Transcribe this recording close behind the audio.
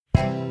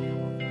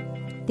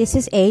This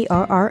is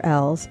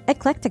ARRL's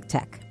Eclectic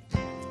Tech,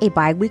 a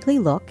bi-weekly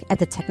look at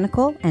the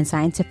technical and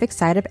scientific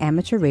side of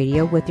amateur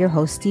radio with your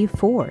host Steve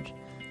Ford,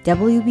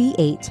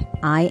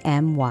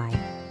 WB8IMY.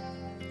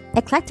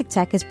 Eclectic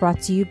Tech is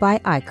brought to you by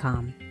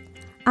ICOM.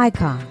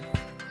 ICOM,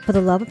 for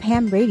the love of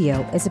ham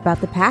radio, is about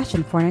the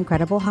passion for an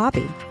incredible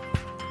hobby.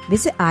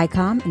 Visit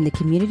ICOM in the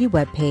community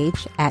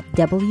webpage at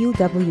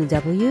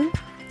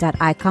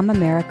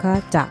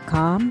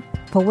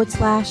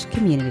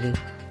www.icomamerica.com/community.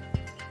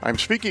 I'm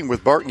speaking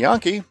with Bart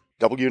Yankee,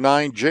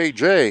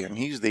 W9JJ, and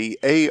he's the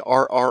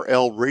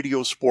ARRL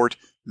Radio Sport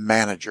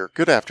Manager.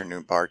 Good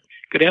afternoon, Bart.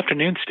 Good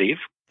afternoon, Steve.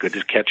 Good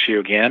to catch you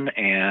again,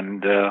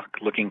 and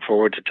looking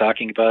forward to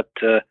talking about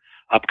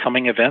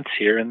upcoming events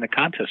here in the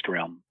contest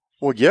realm.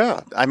 Well,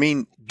 yeah. I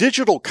mean,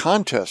 digital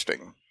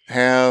contesting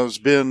has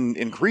been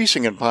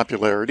increasing in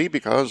popularity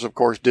because, of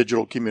course,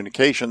 digital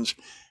communications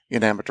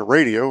in amateur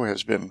radio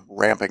has been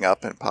ramping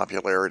up in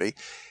popularity.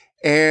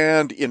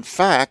 And, in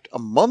fact, a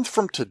month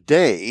from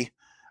today,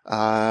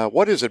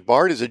 what is it,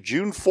 Bart? Is it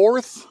June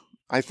 4th?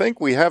 I think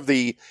we have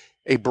a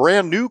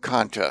brand new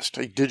contest,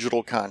 a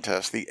digital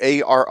contest, the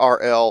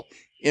ARRL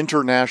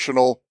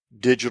International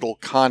Digital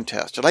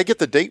Contest. Did I get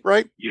the date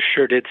right? You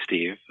sure did,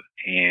 Steve.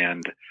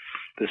 And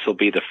this will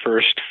be the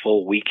first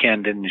full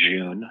weekend in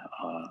June,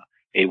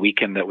 a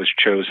weekend that was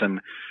chosen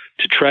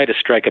to try to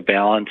strike a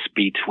balance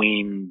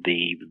between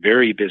the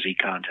very busy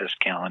contest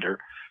calendar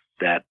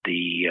that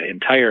the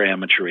entire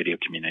amateur radio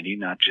community,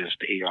 not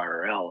just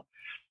ARRL,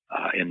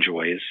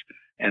 enjoys.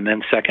 And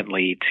then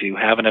secondly, to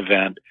have an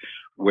event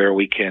where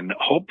we can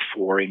hope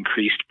for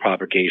increased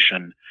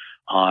propagation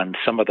on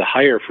some of the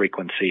higher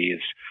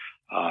frequencies,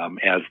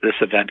 as this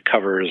event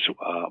covers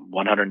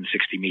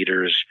 160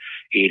 meters,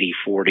 80,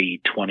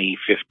 40, 20,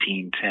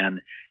 15,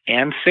 10,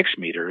 and 6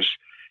 meters,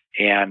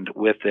 and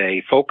with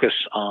a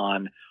focus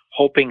on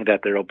hoping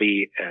that there will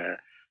be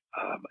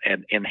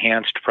an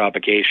enhanced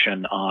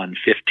propagation on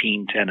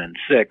 15, 10, and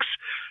 6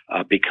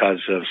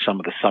 because of some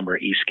of the summer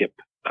E-skip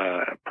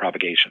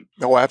propagation.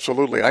 Oh,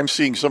 absolutely. I'm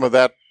seeing some of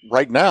that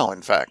right now,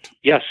 in fact.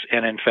 Yes,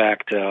 and in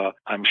fact,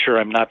 I'm sure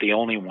I'm not the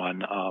only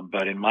one,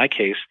 but in my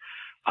case,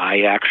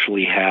 I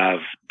actually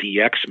have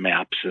DX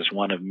maps as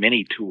one of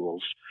many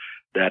tools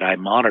that I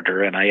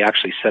monitor, and I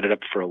actually set it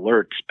up for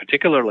alerts,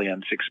 particularly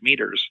on 6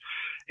 meters,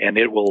 and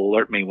it will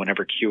alert me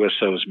whenever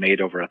QSOs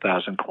made over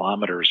 1,000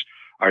 kilometers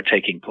are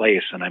taking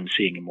place, and I'm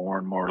seeing more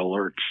and more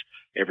alerts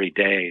every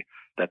day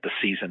that the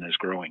season is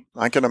growing.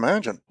 I can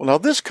imagine. Well, now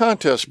this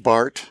contest,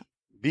 Bart,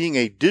 being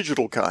a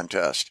digital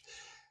contest,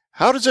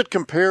 how does it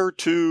compare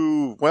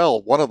to,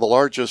 well, one of the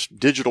largest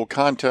digital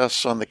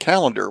contests on the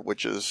calendar,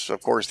 which is,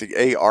 of course, the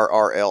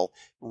ARRL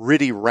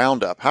RTTY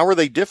Roundup? How are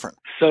they different?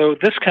 So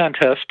this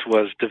contest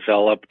was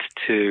developed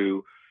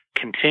to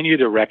continue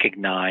to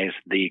recognize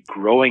the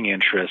growing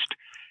interest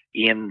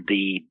in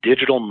the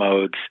digital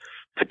modes,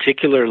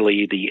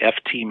 particularly the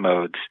FT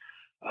modes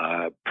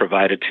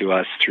provided to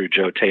us through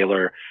Joe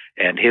Taylor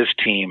and his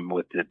team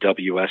with the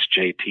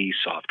WSJT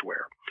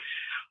software.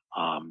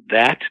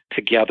 That,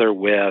 together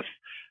with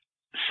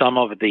some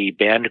of the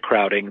band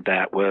crowding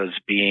that was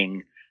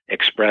being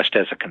expressed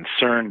as a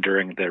concern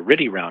during the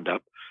RTTY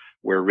Roundup,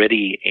 where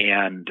RTTY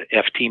and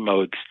FT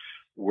modes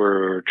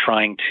were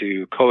trying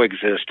to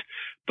coexist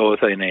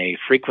both in a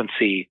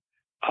frequency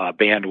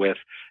bandwidth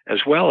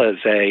as well as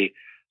a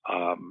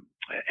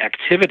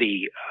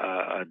activity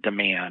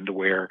demand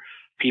where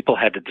people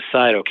had to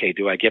decide, okay,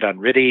 do I get on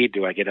RTTY?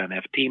 Do I get on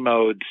FT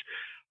modes?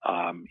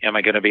 Am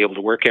I going to be able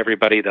to work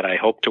everybody that I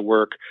hope to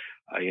work?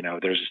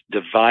 There's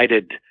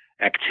divided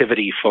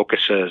activity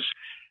focuses,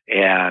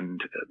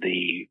 and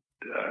the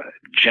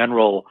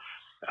general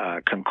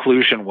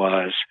conclusion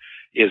was,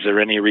 is there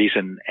any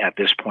reason at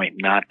this point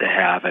not to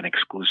have an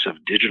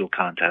exclusive digital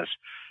contest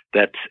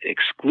that's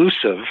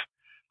exclusive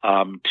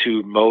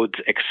to modes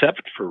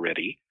except for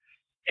RTTY?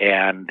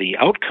 And the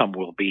outcome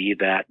will be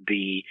that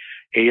the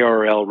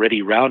ARRL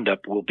RTTY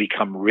Roundup will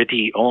become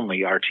RTTY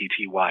only,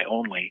 RTTY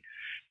only,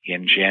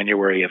 in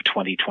January of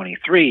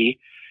 2023.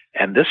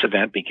 And this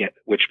event,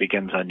 which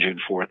begins on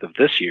June 4th of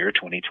this year,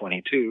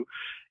 2022,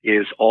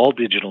 is all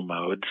digital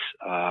modes,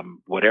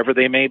 whatever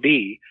they may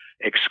be,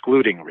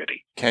 excluding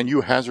RTTY. Can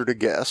you hazard a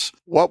guess?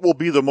 What will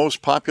be the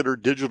most popular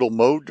digital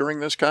mode during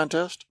this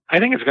contest? I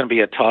think it's going to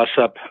be a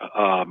toss-up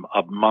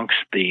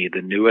amongst the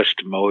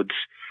newest modes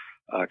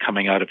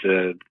coming out of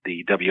the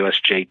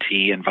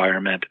WSJT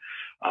environment.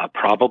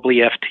 Probably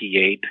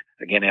FT8.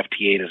 Again,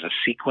 FT8 is a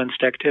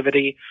sequenced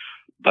activity,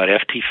 but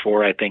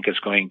FT4, I think, is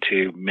going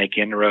to make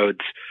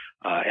inroads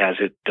as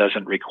it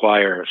doesn't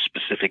require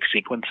specific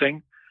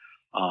sequencing.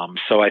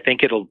 So I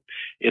think it'll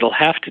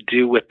have to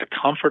do with the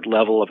comfort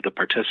level of the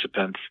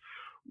participants,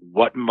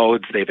 what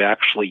modes they've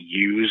actually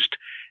used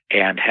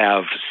and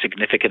have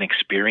significant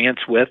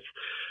experience with.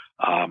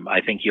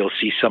 I think you'll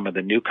see some of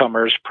the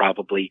newcomers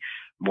probably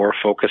more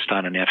focused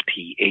on an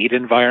FT8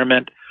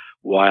 environment,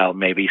 while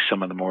maybe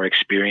some of the more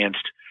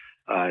experienced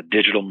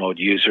digital mode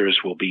users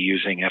will be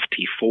using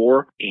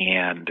FT4.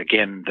 And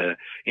again,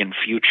 in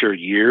future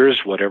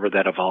years, whatever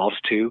that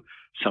evolves to,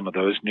 some of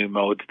those new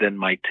modes then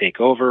might take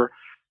over.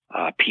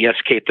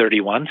 PSK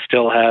 31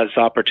 still has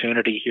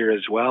opportunity here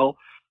as well.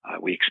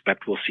 We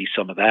expect we'll see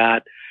some of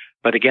that.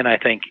 But again, I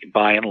think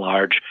by and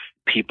large,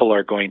 people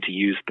are going to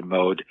use the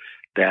mode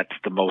that's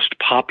the most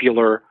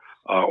popular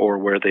or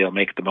where they'll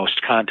make the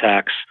most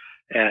contacts.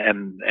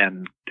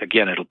 And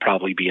again, it'll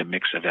probably be a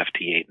mix of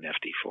FT8 and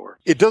FT4.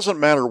 It doesn't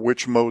matter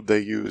which mode they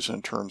use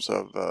in terms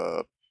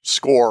of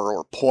score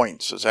or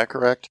points. Is that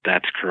correct?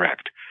 That's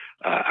correct.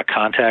 A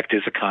contact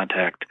is a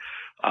contact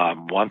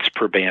once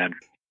per band.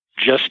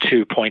 Just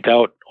to point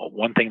out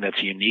one thing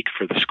that's unique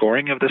for the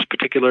scoring of this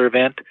particular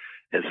event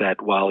is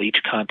that while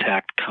each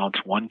contact counts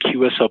one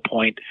QSO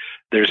point,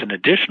 there's an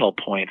additional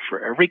point for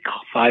every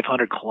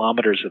 500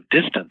 kilometers of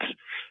distance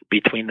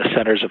between the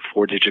centers of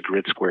 4-digit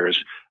grid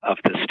squares of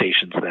the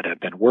stations that have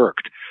been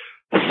worked.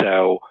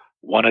 So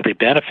one of the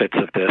benefits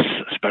of this,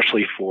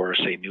 especially for,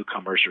 say,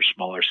 newcomers or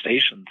smaller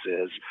stations,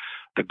 is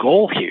the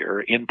goal here,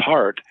 in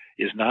part,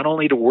 is not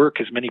only to work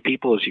as many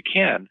people as you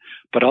can,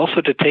 but also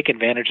to take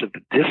advantage of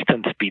the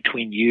distance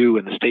between you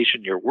and the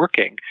station you're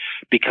working,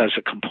 because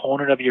a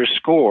component of your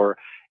score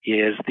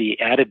is the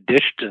added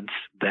distance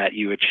that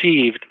you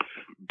achieved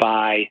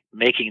by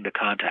making the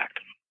contact.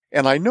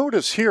 And I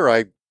notice here,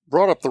 I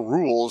brought up the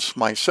rules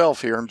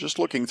myself here. I'm just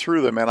looking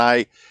through them, and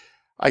I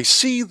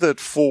see that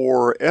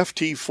for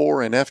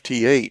FT4 and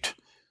FT8,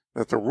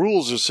 that the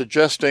rules are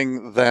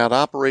suggesting that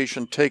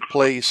operation take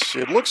place,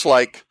 it looks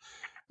like,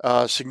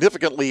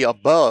 significantly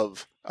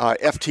above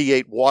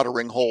FT8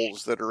 watering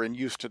holes that are in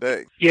use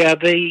today. Yeah,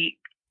 the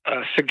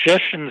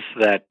suggestions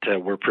that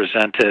were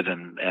presented,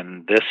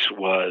 and this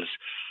was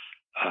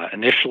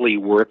initially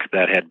work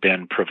that had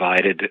been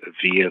provided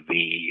via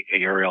the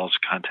ARL's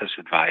Contest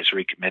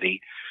Advisory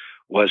Committee,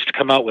 was to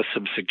come out with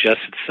some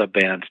suggested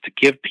subbands to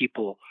give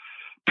people,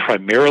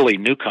 primarily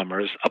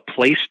newcomers, a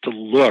place to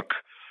look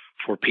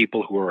for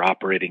people who are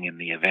operating in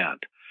the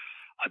event.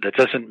 That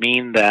doesn't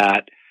mean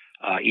that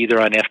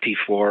either on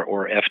FT4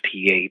 or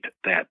FT8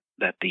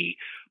 that the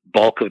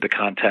bulk of the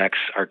contacts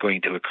are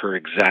going to occur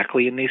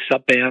exactly in these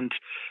subbands,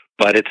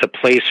 but it's a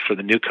place for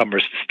the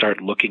newcomers to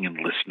start looking and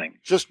listening.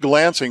 Just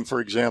glancing, for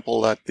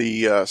example, at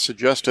the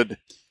suggested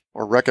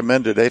or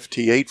recommended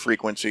FT8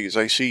 frequencies,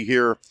 I see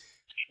here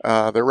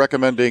they're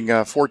recommending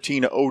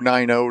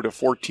 14090 to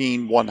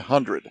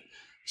 14100.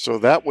 So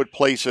that would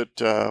place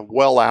it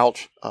well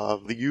out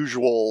of the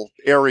usual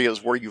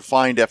areas where you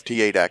find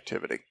FT8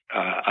 activity.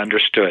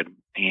 Understood.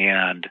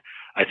 And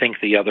I think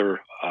the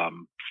other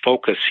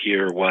focus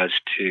here was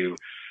to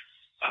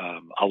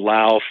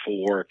allow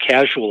for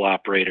casual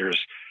operators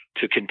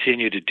to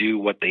continue to do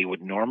what they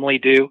would normally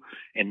do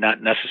and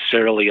not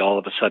necessarily all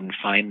of a sudden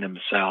find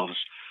themselves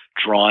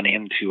drawn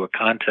into a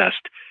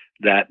contest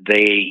that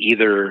they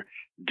either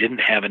didn't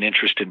have an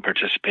interest in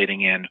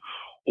participating in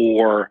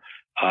or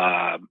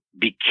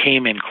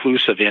became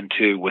inclusive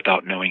into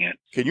without knowing it.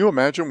 Can you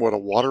imagine what a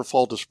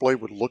waterfall display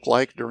would look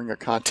like during a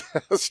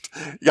contest?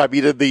 Yeah, I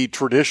mean, in the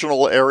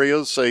traditional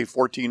areas, say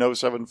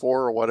 14074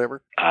 or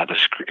whatever? I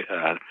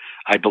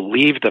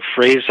believe the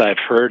phrase I've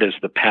heard is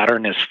the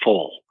pattern is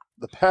full.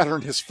 The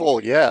pattern is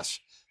full, yes.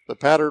 The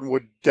pattern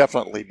would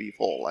definitely be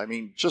full. I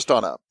mean, just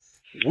on a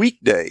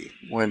weekday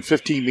when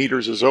 15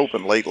 meters is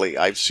open lately,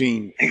 I've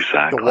seen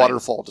the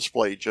waterfall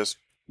display just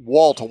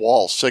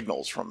wall-to-wall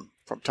signals from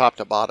top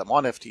to bottom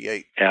on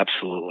FT8.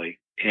 Absolutely.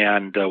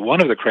 And one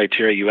of the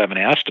criteria you haven't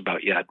asked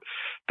about yet,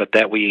 but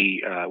that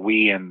we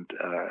and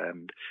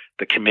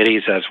the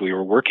committees as we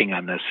were working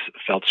on this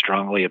felt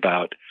strongly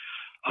about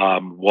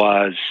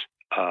was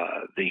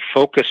the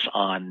focus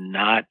on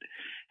not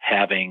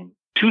having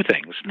two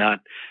things,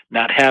 not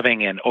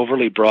having an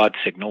overly broad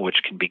signal,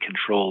 which can be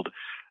controlled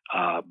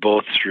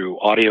both through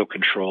audio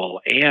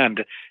control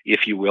and,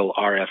 if you will,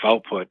 RF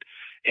output.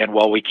 And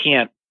while we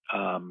can't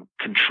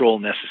control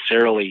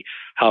necessarily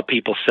how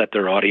people set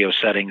their audio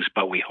settings,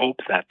 but we hope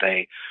that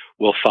they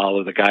will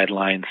follow the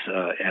guidelines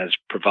as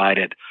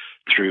provided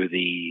through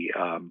the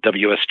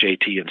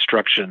WSJT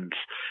instructions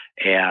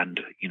and,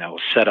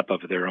 setup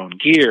of their own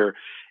gear,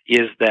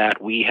 is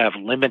that we have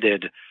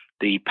limited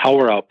the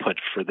power output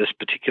for this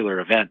particular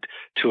event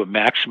to a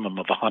maximum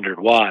of 100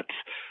 watts,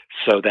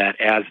 so that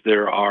as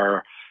there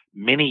are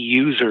many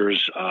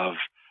users of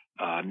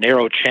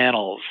narrow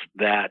channels,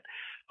 that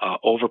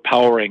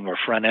overpowering or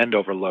front-end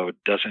overload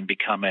doesn't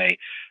become a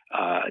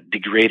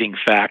degrading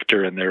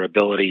factor in their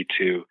ability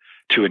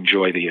to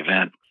enjoy the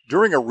event.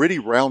 During a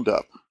RTTY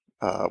roundup,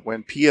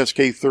 when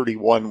PSK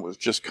 31 was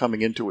just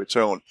coming into its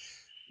own,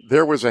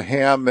 there was a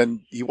ham,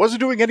 and he wasn't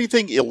doing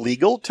anything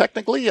illegal,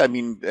 technically. I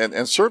mean,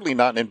 and certainly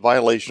not in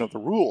violation of the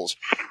rules.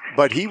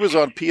 But he was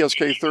on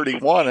PSK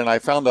 31, and I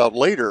found out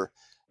later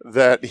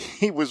that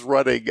he was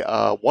running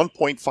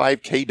 1.5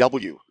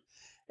 kW.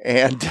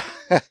 And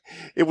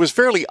it was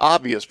fairly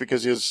obvious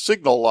because his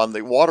signal on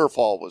the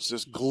waterfall was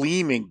this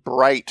gleaming,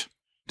 bright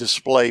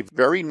display,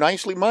 very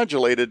nicely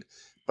modulated,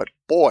 but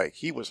boy,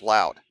 he was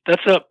loud.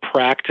 That's a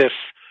practice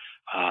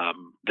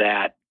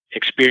that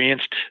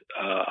experienced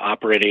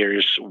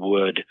operators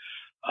would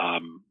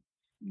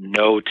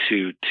know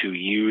to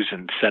use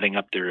in setting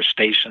up their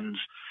stations,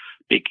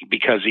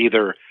 because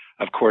either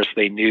of course,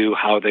 they knew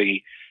how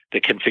the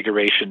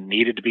configuration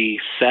needed to be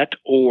set,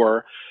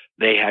 or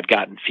they had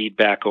gotten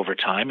feedback over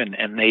time,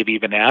 and they've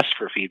even asked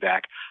for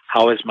feedback.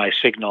 How is my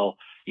signal?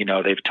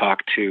 They've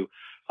talked to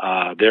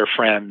their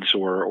friends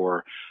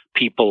or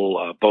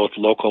people, both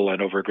local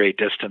and over great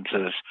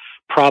distances,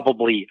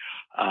 probably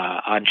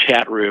on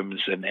chat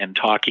rooms and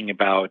talking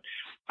about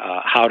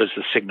how does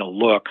the signal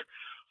look.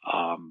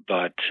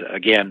 But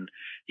again,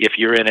 if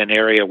you're in an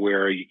area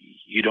where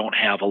you don't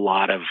have a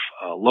lot of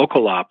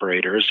local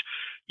operators,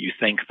 you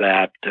think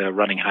that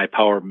running high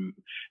power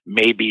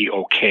may be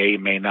okay,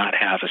 may not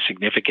have a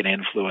significant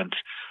influence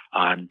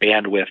on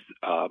bandwidth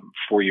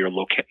for your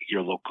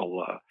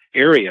local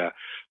area.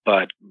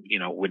 But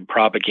when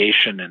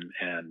propagation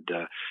and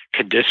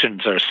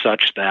conditions are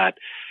such that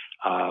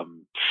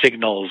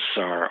signals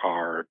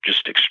are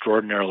just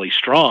extraordinarily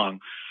strong,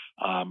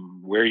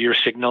 where your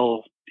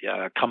signal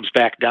comes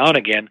back down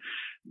again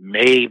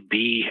may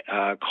be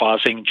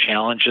causing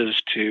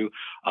challenges to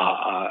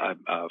a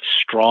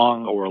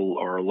strong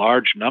or a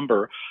large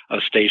number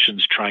of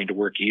stations trying to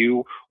work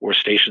you, or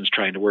stations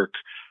trying to work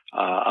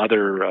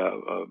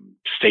other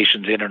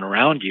stations in and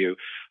around you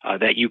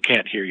that you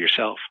can't hear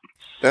yourself.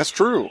 That's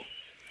true.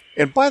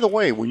 And by the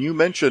way, when you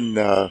mention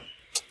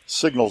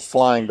signals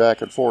flying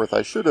back and forth,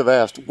 I should have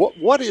asked,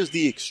 what is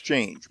the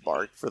exchange,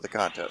 Bart, for the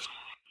contest?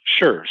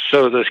 Sure.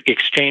 So the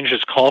exchange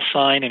is call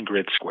sign and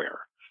grid square.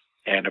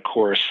 And of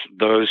course,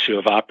 those who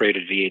have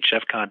operated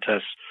VHF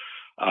contests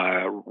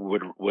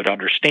would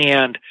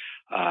understand.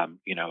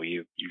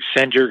 You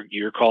send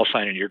your call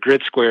sign and your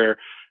grid square,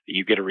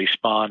 you get a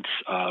response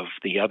of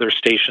the other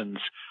station's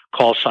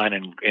call sign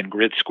and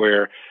grid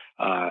square,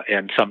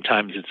 and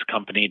sometimes it's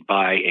accompanied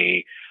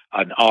by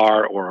an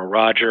R or a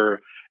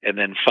Roger, and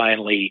then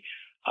finally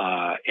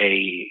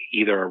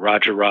either a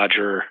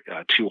Roger,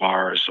 2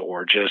 R's,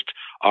 or just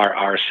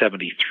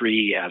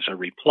RR73 as a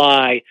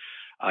reply.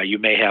 You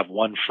may have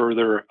one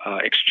further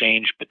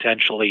exchange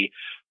potentially,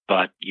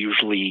 but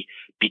usually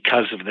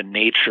because of the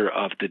nature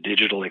of the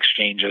digital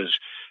exchanges,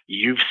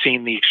 you've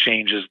seen the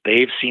exchanges,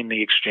 they've seen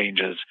the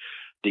exchanges.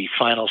 The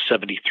final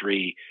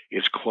 73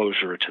 is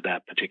closure to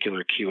that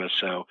particular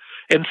QSO.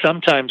 And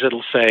sometimes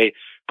it'll say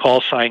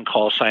call sign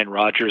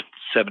Roger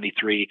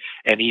 73,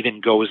 and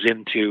even goes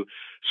into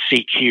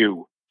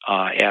CQ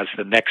as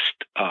the next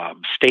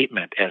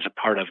statement as a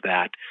part of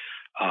that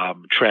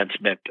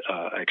transmit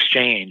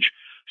exchange,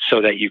 so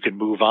that you can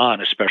move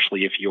on,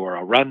 especially if you're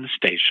a run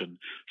station,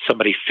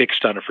 somebody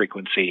fixed on a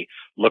frequency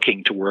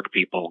looking to work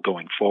people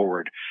going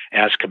forward,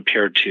 as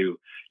compared to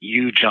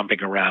you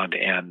jumping around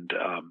and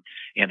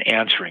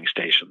answering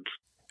stations.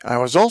 I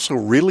was also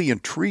really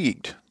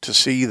intrigued to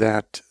see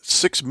that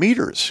 6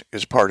 meters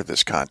is part of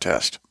this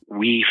contest.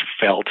 We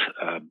felt,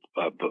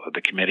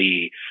 the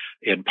committee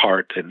in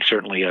part, and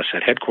certainly us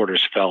at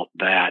headquarters felt,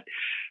 that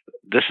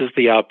this is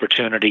the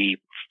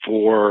opportunity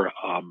for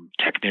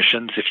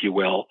technicians, if you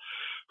will,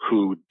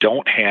 who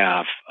don't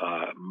have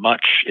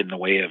much in the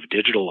way of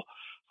digital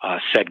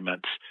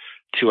segments,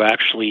 to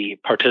actually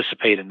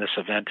participate in this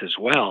event as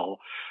well.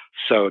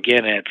 So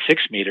again, at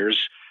 6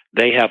 meters,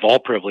 they have all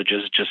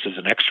privileges, just as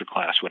an extra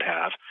class would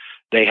have.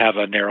 They have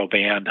a narrow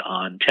band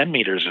on 10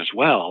 meters as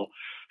well.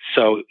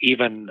 So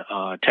even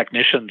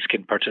technicians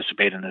can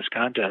participate in this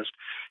contest,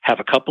 have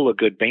a couple of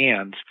good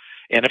bands.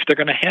 And if they're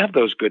going to have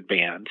those good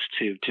bands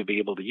to be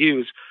able to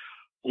use,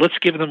 let's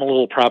give them a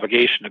little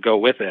propagation to go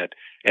with it.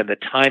 And the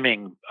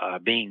timing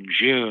being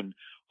June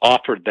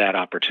offered that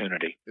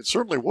opportunity. It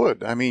certainly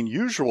would. I mean,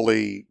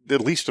 usually,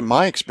 at least in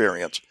my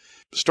experience,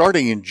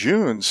 starting in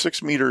June,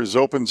 6 meters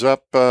opens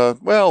up,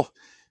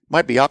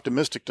 might be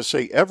optimistic to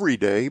say every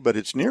day, but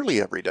it's nearly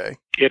every day.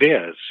 It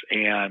is.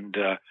 And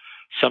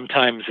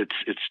sometimes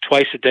it's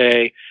twice a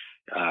day,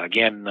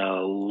 again,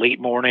 late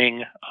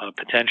morning,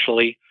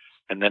 potentially,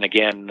 and then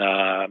again,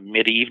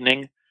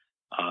 mid-evening.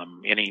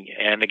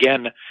 And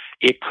again,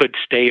 it could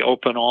stay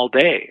open all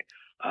day.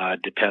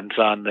 Depends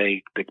on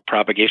the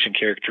propagation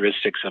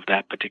characteristics of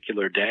that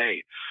particular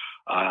day.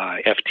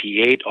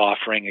 FT8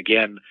 offering,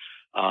 again,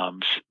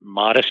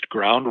 modest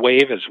ground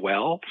wave as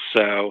well.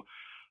 So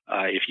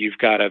if you've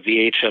got a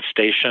VHF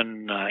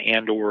station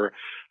and or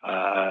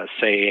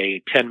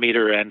say a 10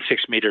 meter and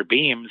 6 meter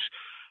beams,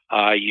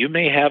 you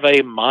may have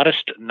a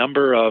modest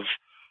number of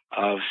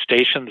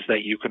stations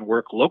that you can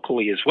work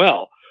locally as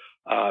well.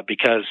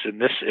 Because in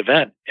this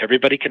event,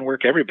 everybody can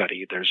work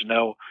everybody. It's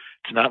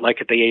not like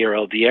at the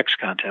ARL-DX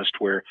contest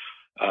where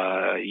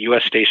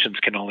U.S. stations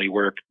can only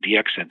work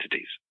DX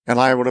entities. And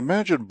I would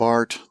imagine,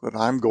 Bart, that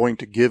I'm going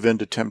to give in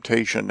to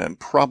temptation and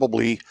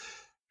probably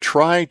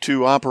try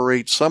to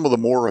operate some of the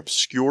more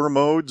obscure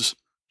modes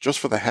just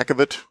for the heck of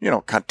it.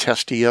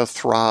 Contestia,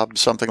 Throb,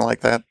 something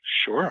like that.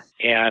 Sure.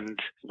 And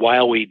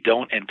while we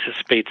don't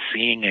anticipate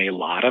seeing a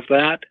lot of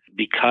that,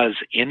 because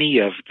any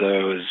of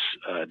those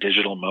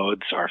digital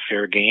modes are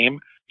fair game,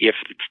 if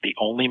it's the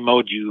only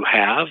mode you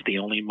have, the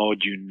only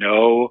mode you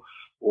know,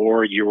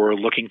 or you're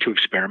looking to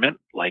experiment,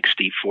 like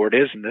Steve Ford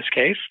is in this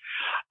case,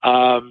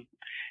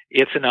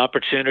 it's an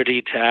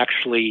opportunity to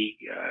actually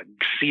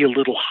see a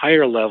little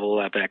higher level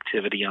of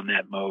activity on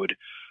that mode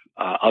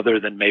other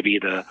than maybe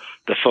the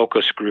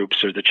focus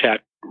groups or the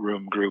chat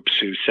room groups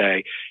who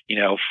say,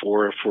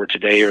 for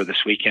today or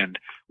this weekend,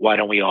 why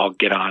don't we all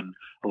get on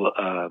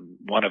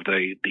one of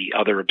the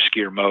other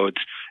obscure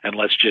modes and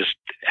let's just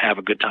have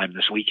a good time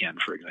this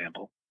weekend, for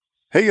example.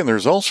 Hey, and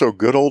there's also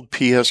good old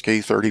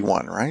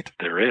PSK31, right?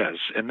 There is.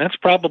 And that's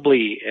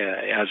probably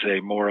as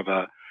a more of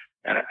a,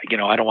 I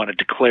don't want to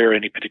declare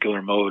any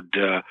particular mode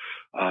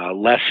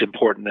less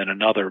important than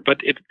another,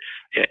 but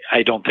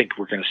I don't think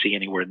we're going to see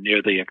anywhere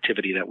near the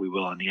activity that we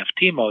will on the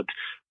FT modes.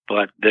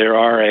 But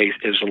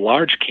there's a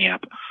large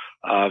camp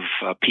of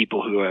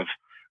people who have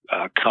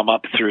come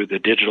up through the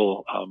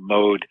digital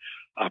mode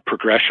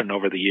progression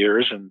over the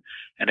years and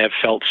have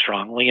felt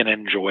strongly and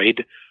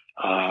enjoyed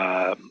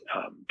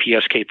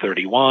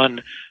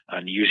PSK31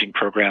 and using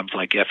programs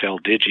like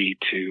FLDigi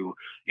to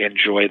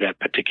enjoy that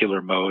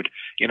particular mode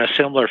in a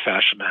similar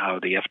fashion to how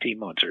the FT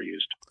modes are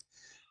used.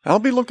 I'll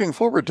be looking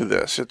forward to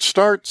this. It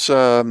starts,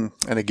 and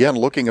again,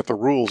 looking at the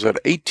rules, at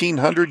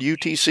 1800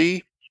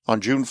 UTC on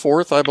June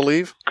 4th, I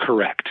believe.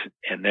 Correct.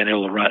 And then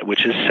it'll run,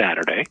 which is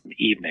Saturday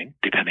evening,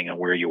 depending on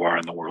where you are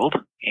in the world.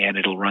 And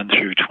it'll run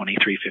through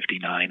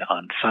 23:59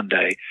 on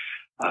Sunday,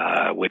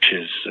 which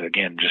is,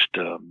 again, just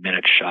a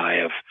minute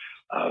shy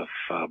of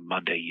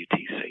Monday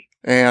UTC.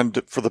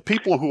 And for the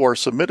people who are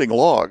submitting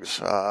logs,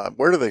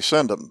 where do they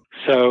send them?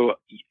 So,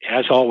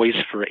 as always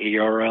for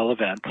ARL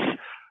events,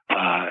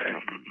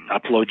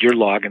 upload your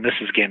log, and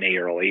this is again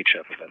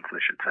ARL-HF events, I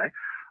should say.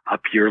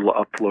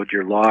 Upload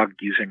your log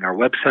using our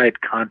website,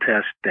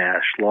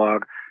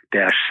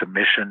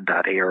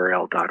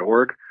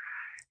 contest-log-submission.arl.org.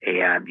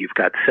 And you've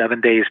got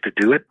 7 days to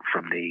do it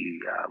from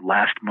the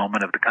last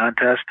moment of the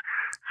contest.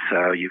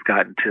 So you've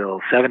got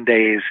until 7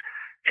 days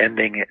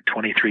ending at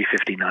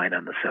 23:59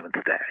 on the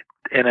 7th day.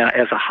 And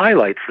as a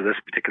highlight for this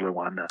particular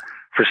one,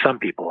 for some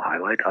people a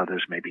highlight,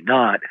 others maybe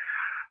not.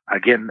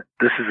 Again,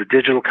 this is a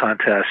digital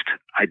contest.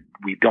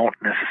 We don't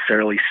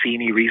necessarily see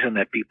any reason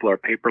that people are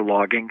paper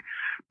logging,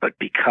 but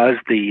because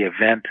the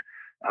event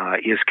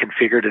is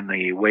configured in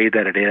the way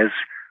that it is,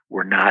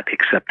 we're not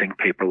accepting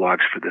paper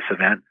logs for this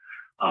event.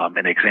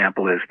 An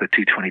example is the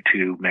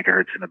 222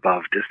 megahertz and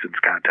above distance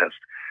contest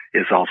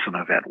is also an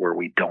event where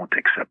we don't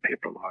accept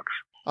paper logs.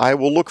 I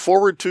will look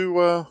forward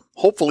to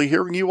hopefully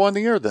hearing you on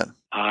the air then.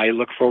 I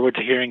look forward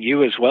to hearing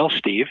you as well,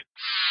 Steve.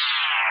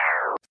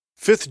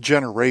 Fifth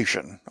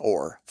generation,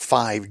 or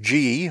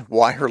 5G,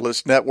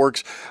 wireless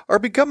networks are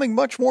becoming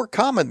much more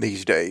common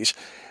these days.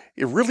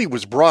 It really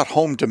was brought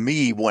home to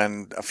me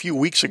when, a few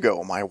weeks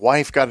ago, my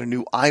wife got a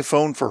new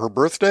iPhone for her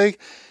birthday,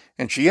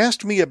 and she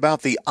asked me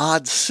about the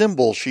odd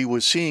symbol she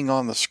was seeing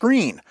on the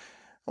screen.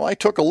 Well, I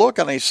took a look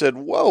and I said,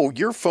 "Whoa,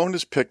 your phone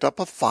has picked up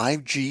a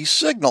 5G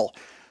signal."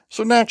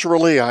 So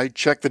naturally, I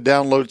checked the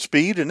download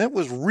speed, and it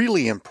was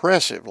really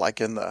impressive,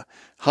 like in the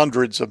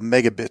hundreds of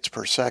megabits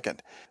per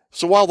second.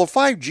 So while the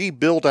 5G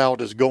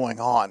build-out is going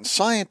on,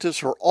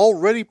 scientists are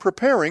already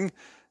preparing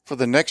for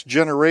the next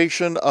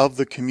generation of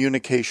the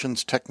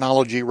communications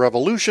technology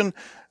revolution,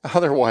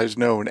 otherwise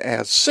known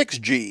as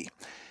 6G.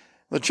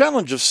 The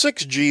challenge of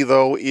 6G,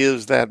 though,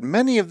 is that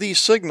many of these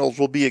signals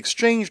will be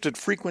exchanged at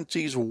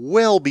frequencies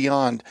well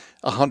beyond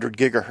 100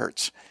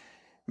 gigahertz.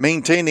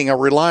 Maintaining a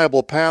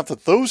reliable path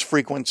at those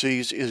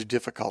frequencies is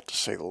difficult, to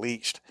say the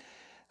least.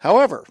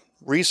 However,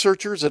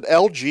 researchers at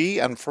LG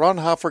and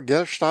Fraunhofer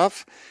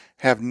Gesellschaft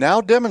have now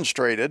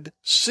demonstrated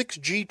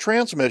 6G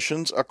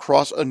transmissions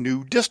across a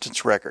new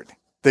distance record.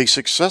 They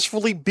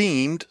successfully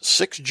beamed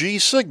 6G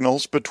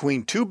signals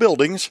between two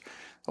buildings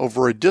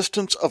over a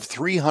distance of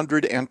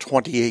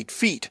 328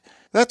 feet.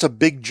 That's a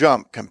big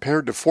jump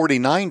compared to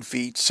 49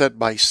 feet set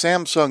by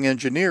Samsung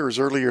engineers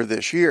earlier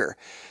this year.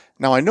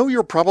 Now, I know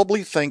you're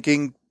probably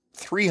thinking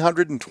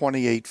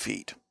 328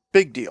 feet.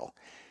 Big deal.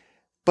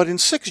 But in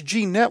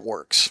 6G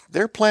networks,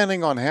 they're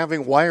planning on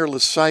having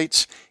wireless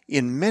sites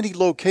in many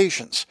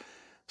locations,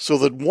 so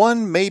that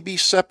one may be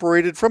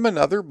separated from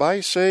another by,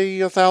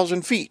 say,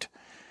 1,000 feet.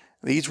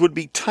 These would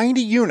be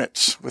tiny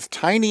units with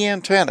tiny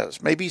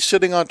antennas, maybe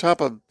sitting on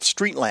top of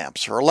street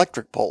lamps or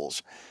electric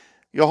poles.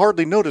 You'll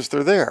hardly notice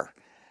they're there.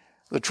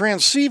 The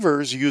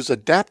transceivers use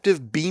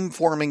adaptive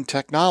beamforming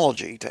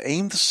technology to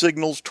aim the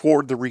signals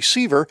toward the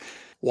receiver,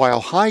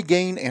 while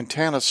high-gain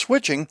antenna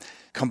switching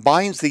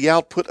combines the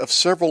output of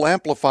several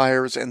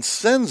amplifiers and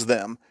sends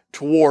them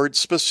toward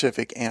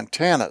specific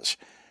antennas.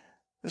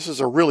 This is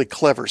a really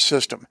clever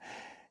system.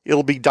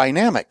 It'll be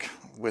dynamic,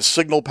 with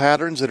signal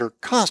patterns that are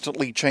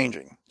constantly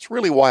changing. It's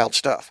really wild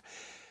stuff.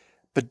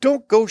 But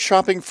don't go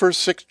shopping for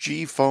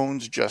 6G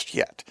phones just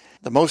yet.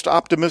 The most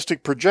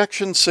optimistic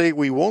projections say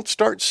we won't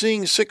start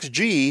seeing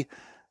 6G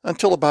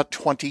until about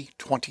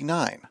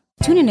 2029.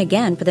 Tune in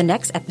again for the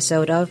next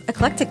episode of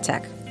Eclectic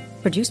Tech,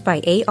 produced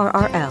by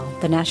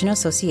ARRL, the National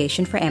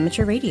Association for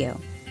Amateur Radio.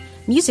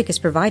 Music is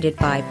provided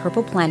by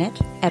Purple Planet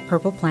at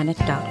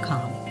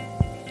purpleplanet.com.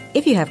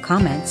 If you have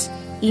comments,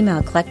 email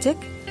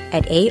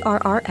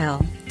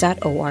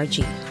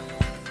eclectic@arrl.org.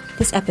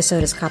 This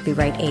episode is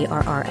copyright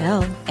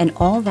ARRL, and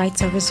all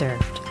rights are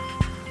reserved.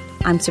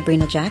 I'm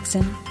Sabrina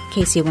Jackson,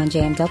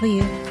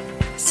 KC1JMW.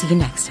 See you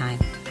next time.